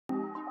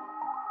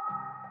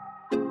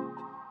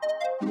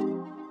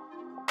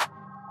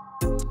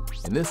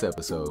In this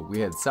episode, we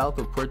head south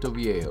of Puerto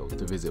Viejo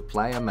to visit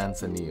Playa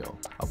Manzanillo,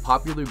 a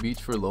popular beach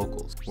for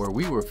locals, where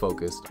we were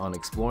focused on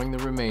exploring the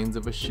remains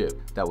of a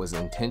ship that was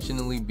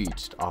intentionally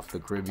beached off the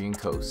Caribbean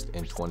coast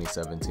in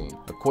 2017.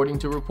 According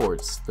to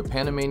reports, the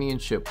Panamanian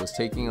ship was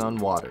taking on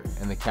water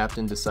and the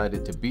captain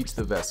decided to beach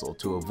the vessel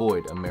to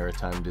avoid a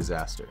maritime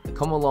disaster.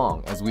 Come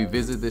along as we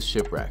visit this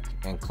shipwreck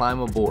and climb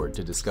aboard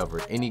to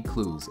discover any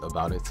clues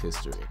about its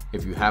history.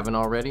 If you haven't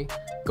already,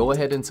 go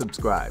ahead and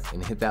subscribe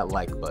and hit that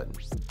like button.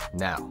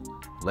 Now,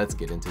 let's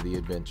get into the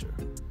adventure.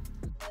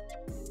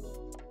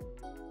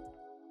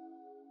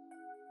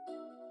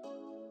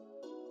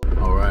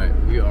 Alright,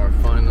 we are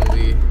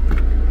finally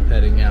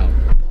heading out.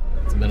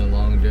 It's been a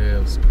long day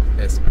of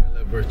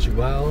Escuela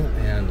Virtual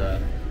and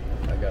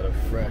I got a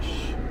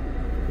fresh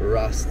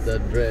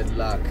Rasta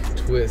dreadlock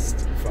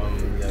twist from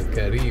the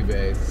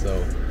Caribe,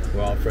 so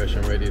we're all fresh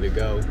and ready to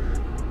go.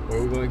 Where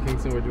are we going,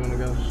 Kingston? Where do you want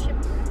to go?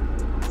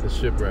 The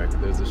shipwreck.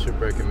 There's a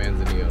shipwreck in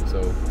Manzanillo, so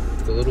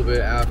it's a little bit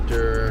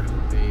after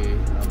the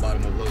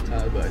bottom of low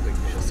tide, but I think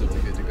we should still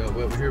be good to go.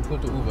 But we're here at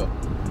Punta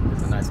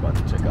It's a nice spot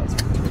to check out, so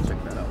we're gonna go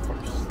check that out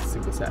first. See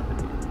what's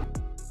happening.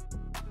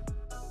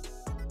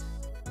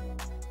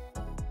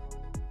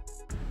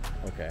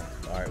 Okay,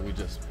 all right, we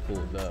just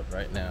pulled up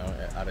right now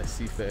at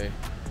Arrecife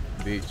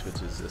Beach,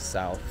 which is just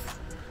south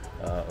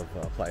of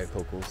Playa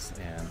Cocos,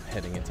 and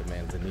heading into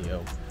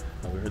Manzanillo.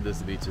 We heard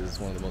this beach is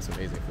one of the most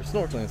amazing for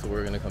snorkeling, so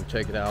we're gonna come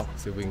check it out,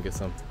 see if we can get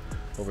some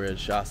overhead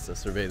shots to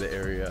survey the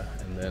area,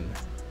 and then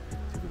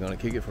see if we're gonna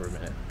kick it for a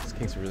minute. This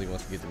Kingston really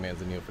wants to get to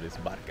Manzanillo for this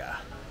barca.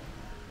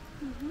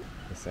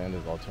 The sand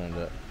is all turned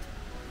up.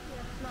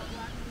 Yeah, it's not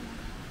black anymore.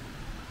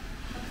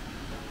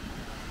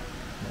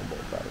 No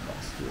boat para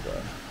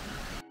basura.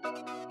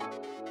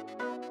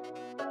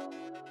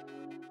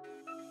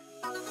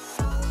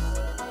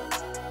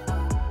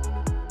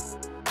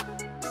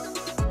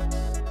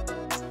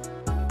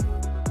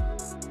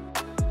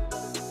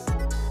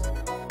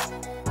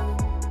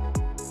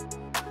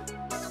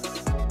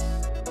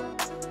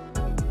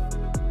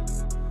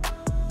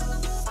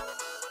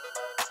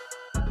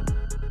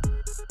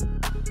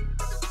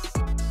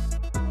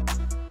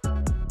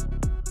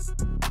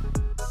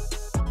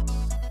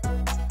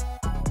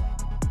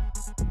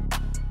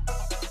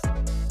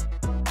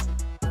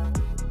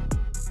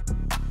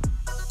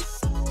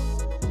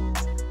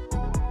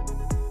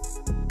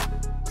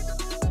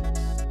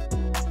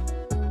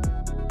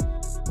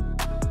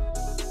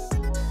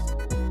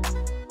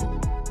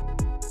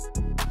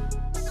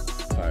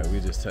 We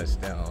just touched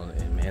down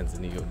in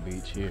Manzanillo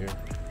Beach here,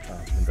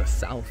 in the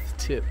south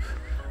tip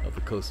of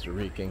the Costa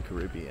Rican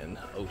Caribbean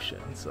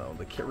Ocean. So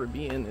the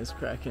Caribbean is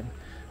cracking,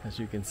 as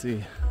you can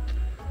see.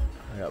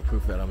 I got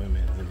proof that I'm in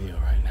Manzanillo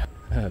right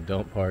now.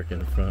 Don't park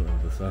in front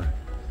of the sign.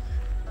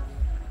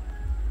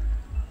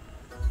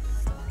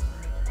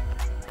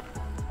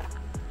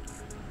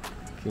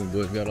 King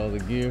Boy's got all the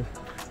gear.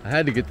 I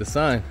had to get the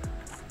sign.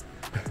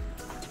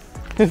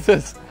 It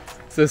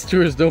says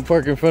tourists don't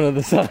park in front of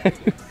the sign.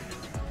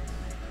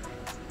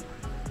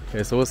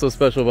 Okay, so what's so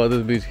special about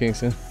this beach,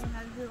 Kingston? It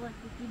has like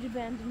a huge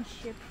abandoned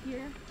ship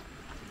here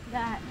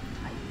that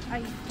I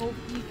hope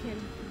you can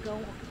go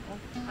on. Well,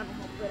 I don't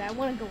know, but I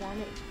want to go on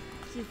it,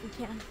 see if we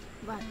can.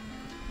 But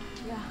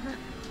yeah.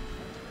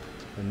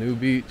 A new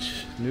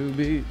beach, new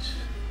beach,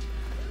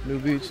 new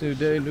beach, new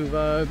day, new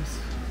vibes.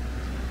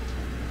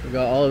 We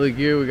got all the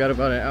gear. We got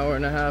about an hour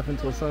and a half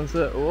until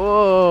sunset.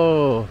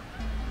 Whoa!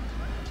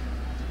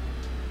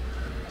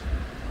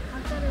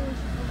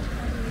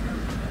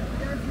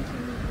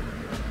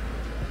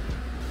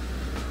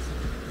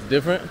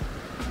 Different.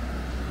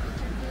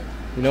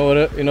 You know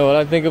what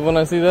I think of when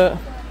I see that?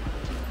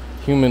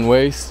 Human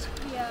waste.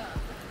 Yeah.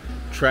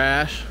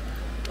 Trash.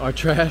 Our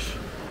trash.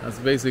 That's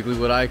basically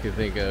what I could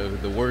think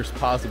of. The worst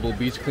possible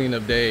beach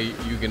cleanup day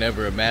you can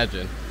ever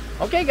imagine.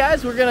 Okay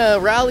guys, we're gonna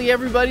rally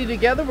everybody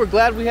together. We're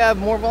glad we have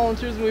more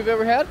volunteers than we've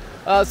ever had.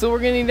 So we're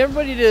gonna need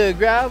everybody to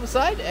grab a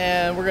side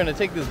and we're gonna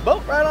take this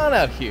boat right on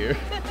out here.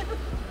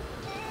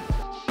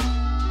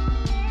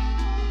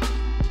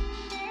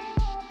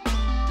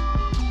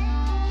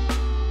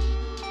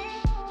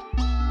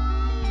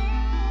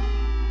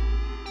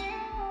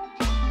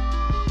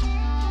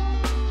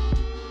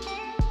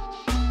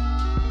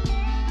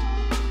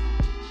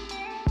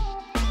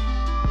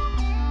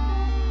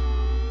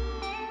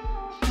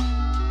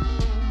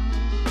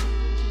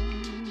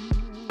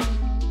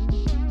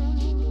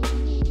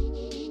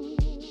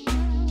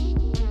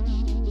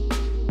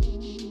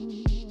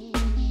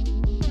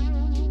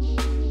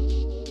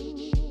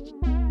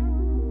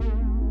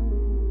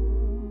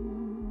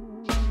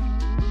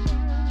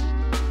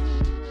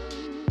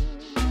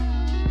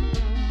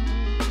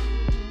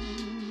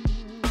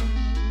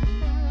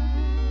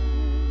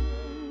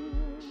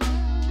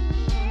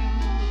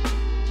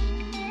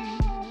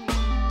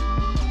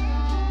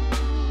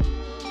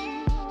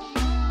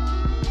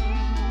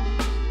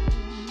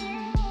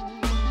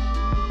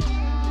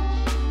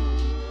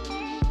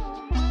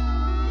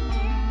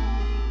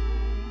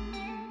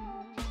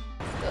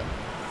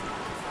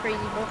 crazy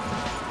boat.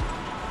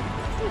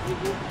 You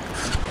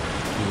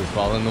just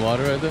fall in the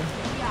water right there?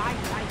 Yeah,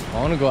 I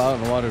want to go out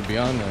in the water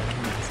beyond there.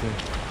 Let's see.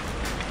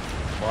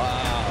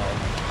 Wow.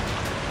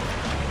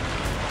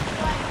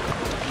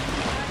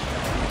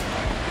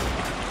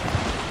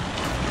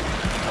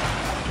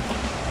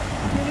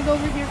 I'm gonna go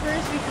over here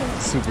first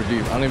because Super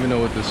deep. I don't even know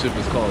what this ship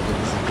is called, but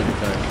this is pretty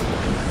tight.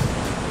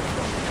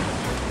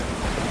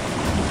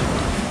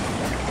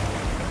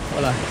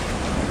 Hola.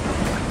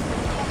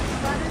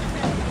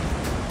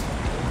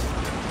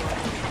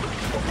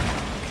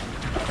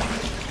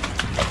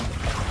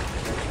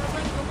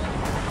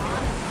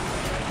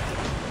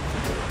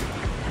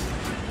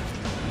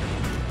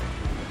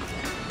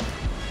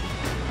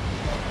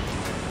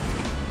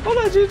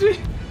 Hola, Gigi.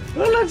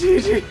 Hola,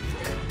 Gigi.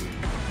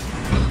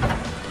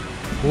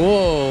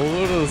 Whoa,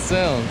 what are those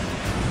sounds?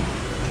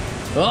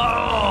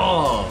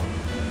 Oh,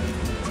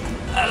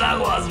 el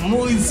agua es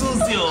muy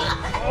sucio.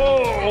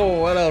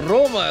 Oh, el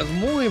aroma es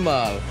muy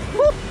mal.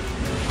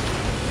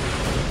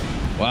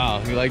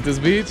 Wow, you like this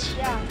beach?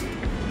 yeah.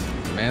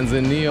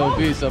 Manzanillo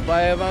Beach, the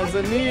Playa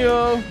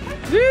Manzanillo.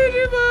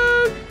 Gigi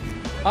bug.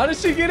 How did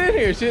she get in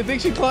here? I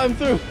think she climbed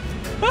through.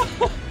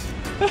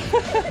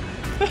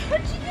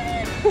 Where'd she get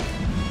in?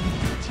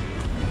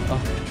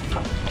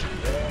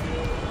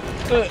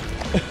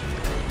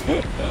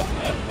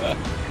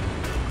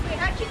 Wait,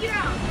 how'd she get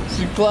out?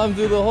 She climbed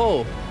through the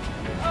hole.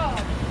 Oh.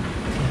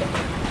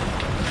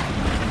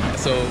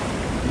 So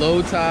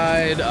low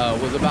tide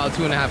was about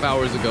 2.5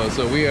 hours ago.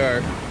 So we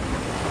are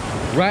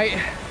right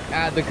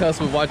at the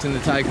cusp of watching the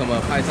tide come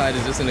up. High tide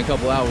is just in a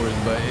couple hours,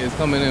 but it's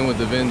coming in with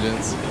a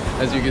vengeance.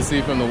 As you can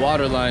see from the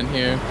water line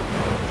here,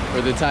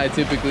 where the tide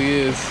typically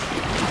is.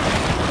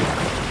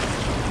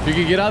 You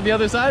can get out the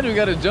other side, we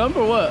gotta jump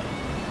or what?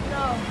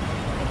 No.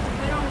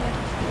 We don't get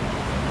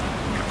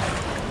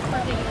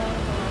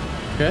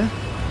Okay.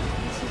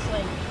 It's just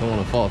like, Don't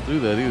wanna fall through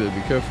that either,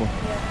 be careful.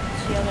 yeah,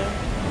 it's the other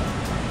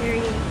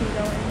area you can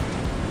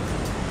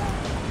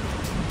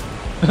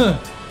go in.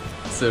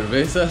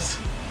 Cervezas.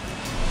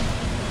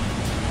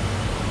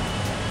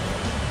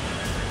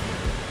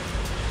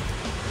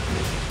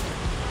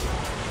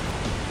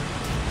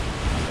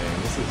 Man,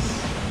 this is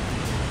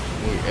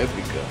muy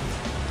épica.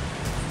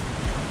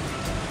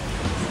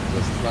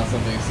 This is not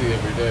something you see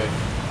every day.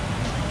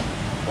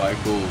 Quite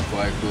cool,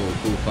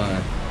 cool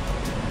find.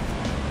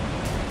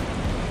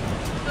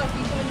 Oh,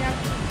 you going down?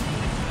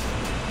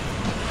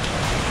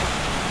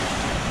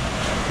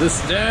 The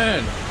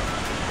stern.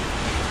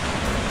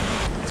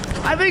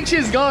 I think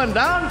she's going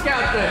down,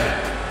 Captain.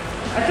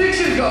 I think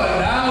she's going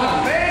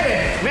down.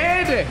 Mayday,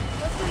 mayday.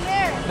 What's in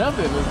there?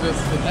 Nothing, it's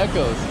just, it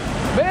echoes.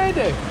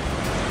 Mayday.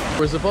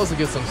 We're supposed to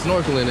get some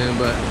snorkeling in,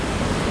 but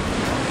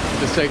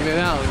just checking it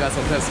out. We got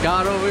some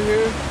pescado over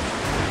here,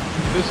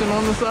 fishing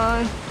on the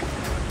side.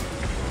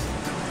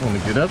 I want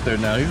to get up there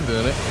now, he's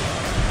doing it.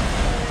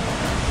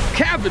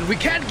 Captain, we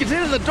can't get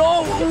into the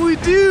door, what will we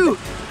do?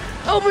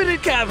 Open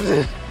it,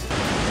 Captain.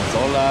 It's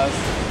all last,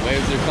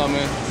 waves are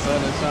coming,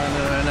 sun is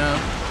shining right now.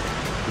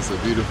 It's a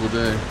beautiful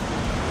day.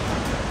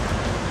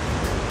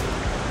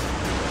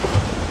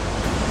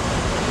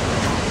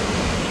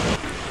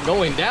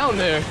 Going down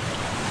there.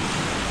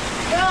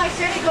 Well, I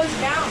said it goes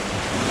down.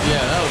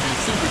 Yeah, that would be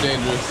super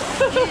dangerous.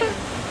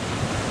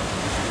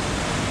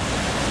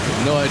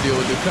 No idea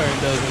what the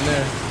current does in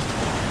there.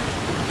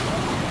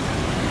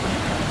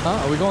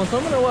 Huh? Are we going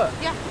swimming or what?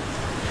 Yeah.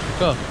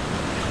 Go.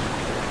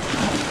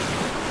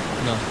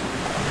 No.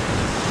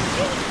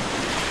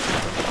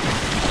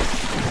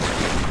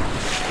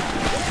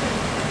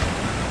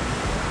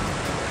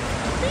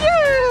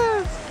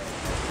 Yes!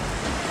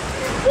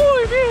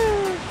 Muy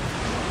bien!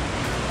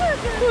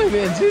 Muy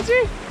bien,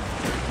 Gigi!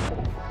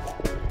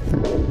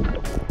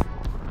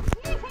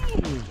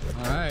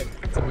 Alright,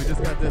 so we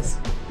just got this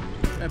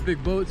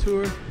epic boat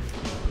tour.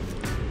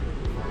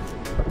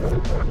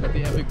 At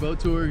the epic boat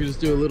tour, you just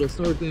do a little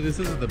snorkeling. This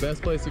isn't the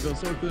best place to go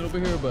snorkeling over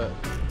here, but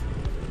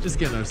just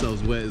getting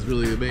ourselves wet is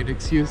really the main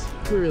excuse.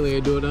 We really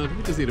ain't doing nothing.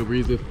 We just need a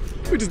reason.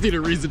 We just need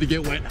a reason to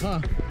get wet,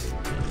 huh?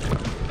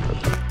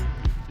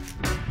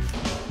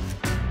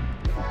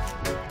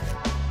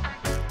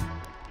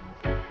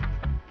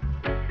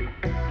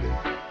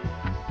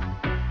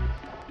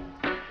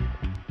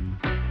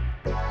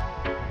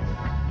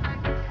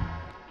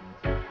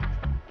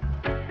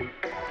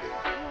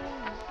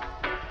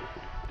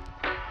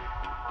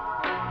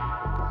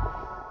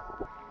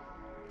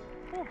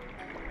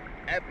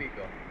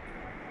 Epico.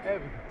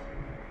 Epico.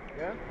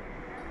 Yeah?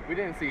 We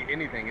didn't see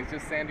anything. It's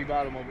just sandy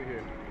bottom over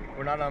here.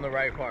 We're not on the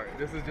right part.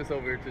 This is just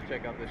over to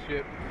check out the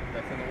ship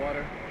that's in the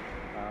water.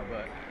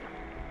 But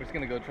we're just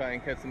gonna go try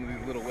and catch some of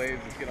these little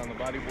waves. Just get on the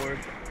bodyboard.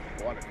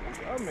 The water is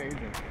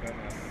amazing right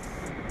now.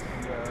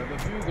 And, the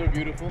views are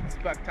beautiful.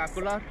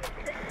 Spectacular.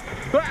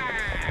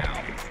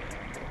 Wow!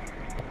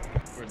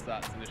 First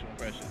thoughts, initial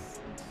impressions.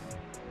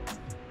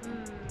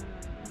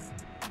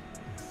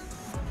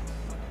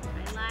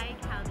 I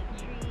like how the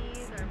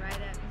trees are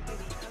right up to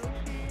the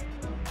ocean.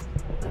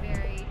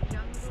 Very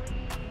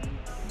jungly.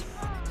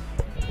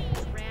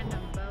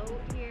 Random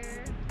boat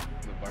here.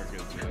 The bark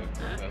is good.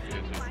 That's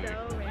interesting. So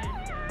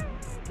random.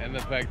 And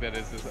the fact that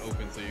it's just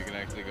open so you can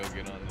actually go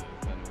get on it is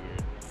kind of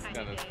weird.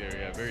 Kind of scary.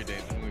 Yeah, very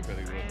dangerous. Muy I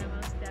peligroso.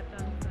 almost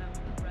stepped on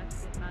some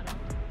rusted metal.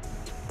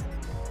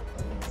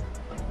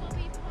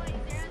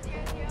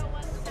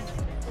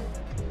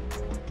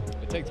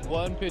 It takes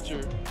one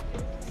picture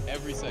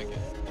every second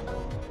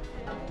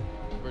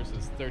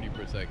versus 30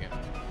 per second.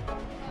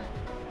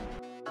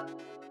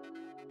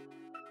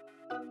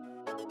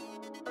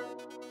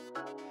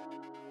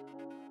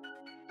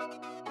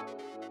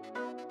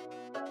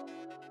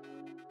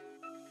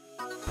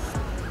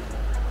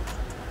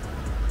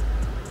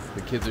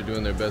 The kids are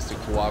doing their best to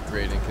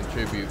cooperate and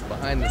contribute.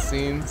 Behind the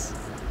scenes,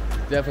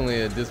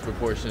 definitely a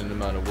disproportionate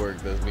amount of work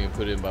that's being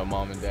put in by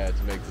mom and dad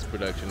to make this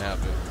production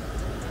happen.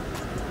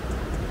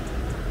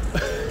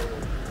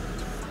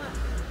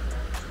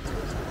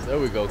 There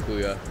we go,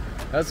 Kuya.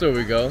 That's where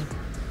we go.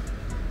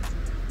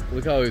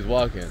 Look how he's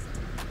walking. How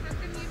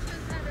come you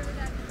chose that over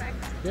that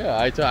backpack? Yeah,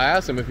 I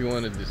asked him if he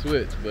wanted to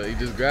switch, but he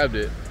just grabbed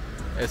it.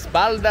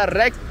 Espalda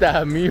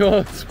recta,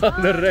 mío.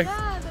 Espalda recta.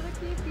 Yeah, that'll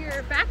keep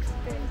your back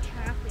spin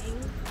chapping.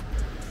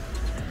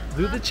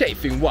 Do the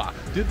chafing walk.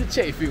 Do the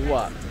chafing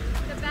walk.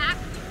 The back,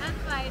 that's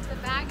why the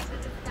bag is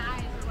in the sky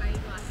is why he's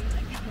walking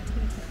like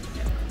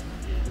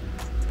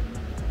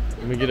that.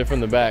 Let me get it from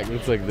the back.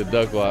 Looks like the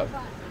duck walk.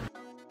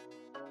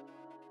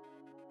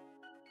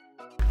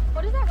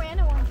 What is that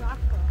random orange rock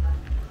for?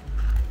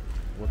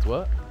 What's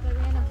what? The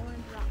random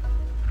orange rock.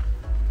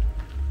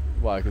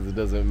 Why? Because it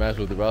doesn't match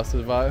with the roster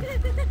vibe?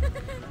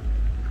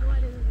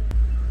 What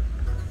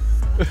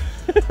is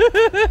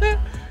it?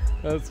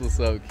 That's what's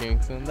up,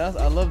 Kingston.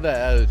 I love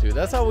that attitude.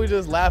 That's how we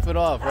just laugh it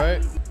off,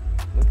 right?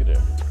 Look at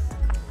her.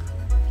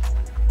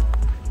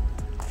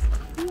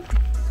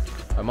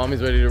 My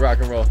mommy's ready to rock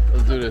and roll.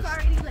 Let's do this. It's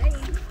already late.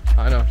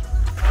 I know.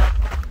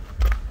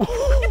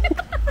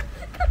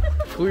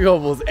 We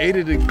almost ate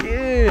it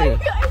again. I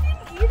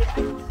didn't eat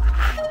it.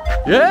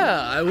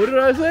 Yeah, what did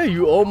I say?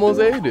 You almost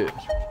ate it.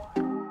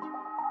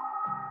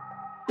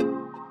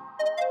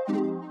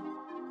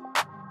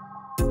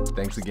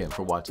 Thanks again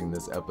for watching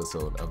this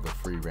episode of the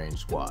Free Range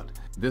Squad.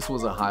 This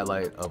was a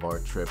highlight of our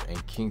trip,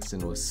 and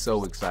Kingston was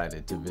so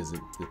excited to visit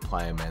the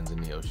Playa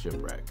Manzanillo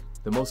Shipwreck.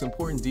 The most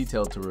important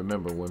detail to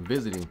remember when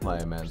visiting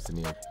Playa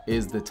Manzanillo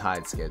is the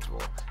tide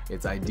schedule.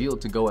 It's ideal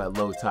to go at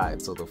low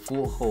tide so the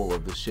full hull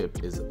of the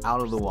ship is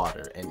out of the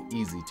water and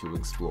easy to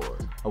explore.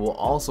 I will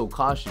also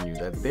caution you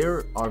that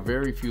there are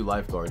very few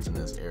lifeguards in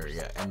this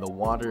area, and the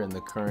water and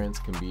the currents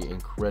can be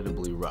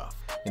incredibly rough.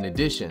 In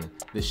addition,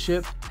 the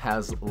ship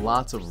has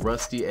lots of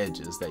rusty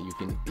edges that you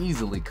can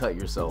easily cut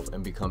yourself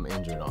and become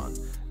injured on.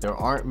 There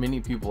aren't many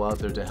people out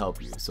there to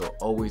help you, so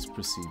always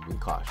proceed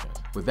with caution.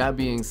 With that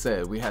being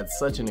said, we had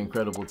such an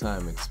incredible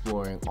time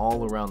exploring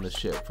all around the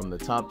ship from the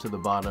top to the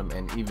bottom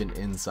and even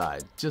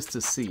inside, just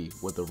to see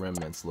what the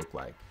remnants look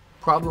like.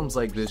 Problems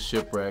like this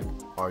shipwreck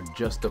are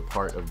just a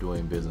part of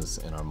doing business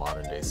in our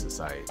modern day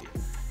society.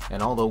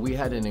 And although we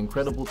had an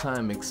incredible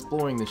time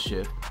exploring the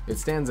ship, it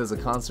stands as a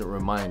constant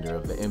reminder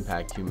of the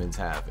impact humans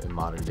have in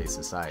modern day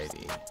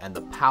society and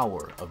the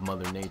power of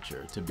Mother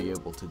Nature to be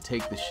able to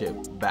take the ship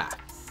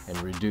back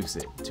and reduce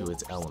it to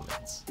its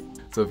elements.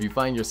 So if you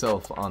find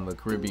yourself on the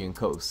Caribbean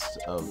coast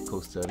of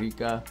Costa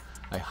Rica,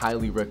 I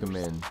highly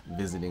recommend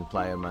visiting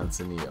Playa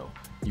Manzanillo.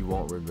 You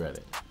won't regret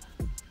it.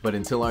 But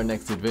until our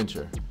next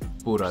adventure,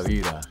 pura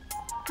vida.